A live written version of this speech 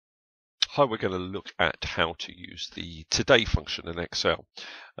Hi, we're going to look at how to use the today function in Excel.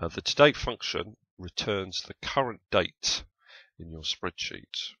 The today function returns the current date in your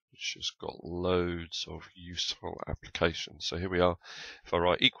spreadsheet, which has got loads of useful applications. So here we are. If I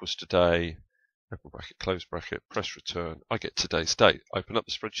write equals today, open bracket, close bracket, press return, I get today's date. Open up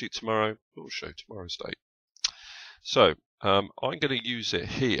the spreadsheet tomorrow, it will show tomorrow's date. So I'm going to use it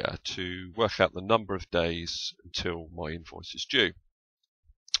here to work out the number of days until my invoice is due.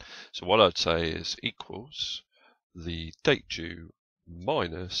 So what I'd say is equals the date due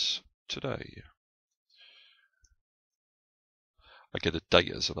minus today. I get a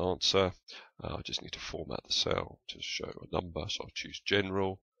date as an answer. I just need to format the cell to show a number. So I'll choose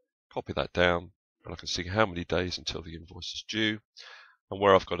general, copy that down, and I can see how many days until the invoice is due. And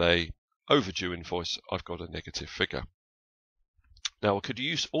where I've got a overdue invoice, I've got a negative figure. Now I could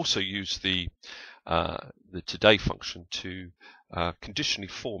also use the today function to conditionally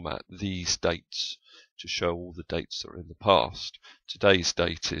format these dates to show all the dates that are in the past. Today's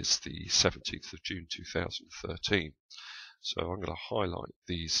date is the 17th of June 2013. So I'm going to highlight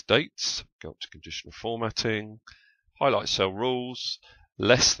these dates, go up to conditional formatting, highlight cell rules,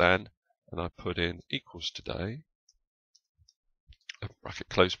 less than, and I put in equals today, open bracket,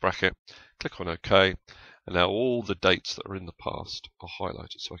 close bracket, click on OK. And now all the dates that are in the past are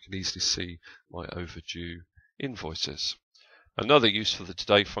highlighted so I can easily see my overdue invoices. Another use for the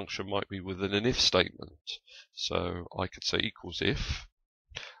today function might be within an if statement. So I could say equals if,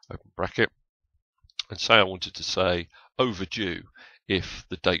 open bracket, and say I wanted to say overdue if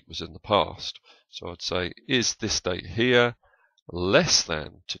the date was in the past. So I'd say, is this date here less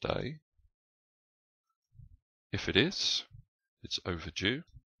than today? If it is, it's overdue.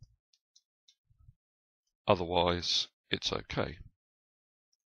 Otherwise, it's okay.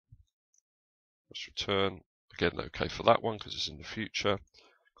 Let's return. Again, okay for that one because it's in the future.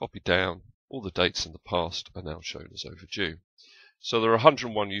 Copy down. All the dates in the past are now shown as overdue. So there are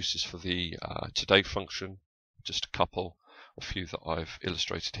 101 uses for the today function. Just a couple, a few that I've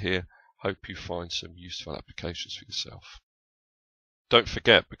illustrated here. Hope you find some useful applications for yourself. Don't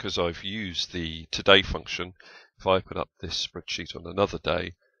forget, because I've used the today function, if I open up this spreadsheet on another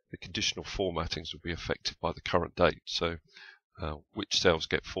day, the conditional formattings will be affected by the current date. So which cells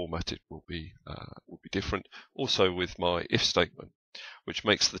get formatted will be different. Also with my if statement, which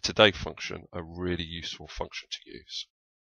makes the today function a really useful function to use.